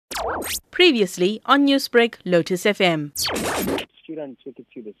Previously on Newsbreak, Lotus FM. Students took it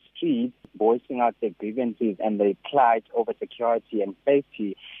to the streets, voicing out their grievances and their plight over security and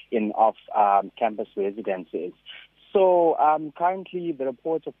safety in off-campus residences. So currently, the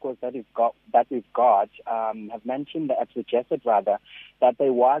reports, of course, that we've got have suggested that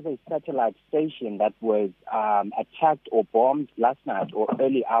there was a satellite station that was attacked or bombed last night or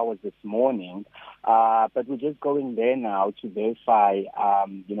early hours this morning. But we're just going there now to verify,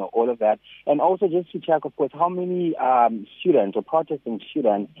 all of that, and also just to check, of course, how many students or protesting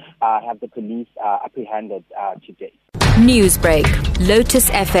students have the police apprehended to date. Newsbreak, Lotus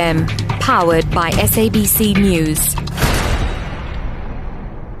FM, powered by SABC News.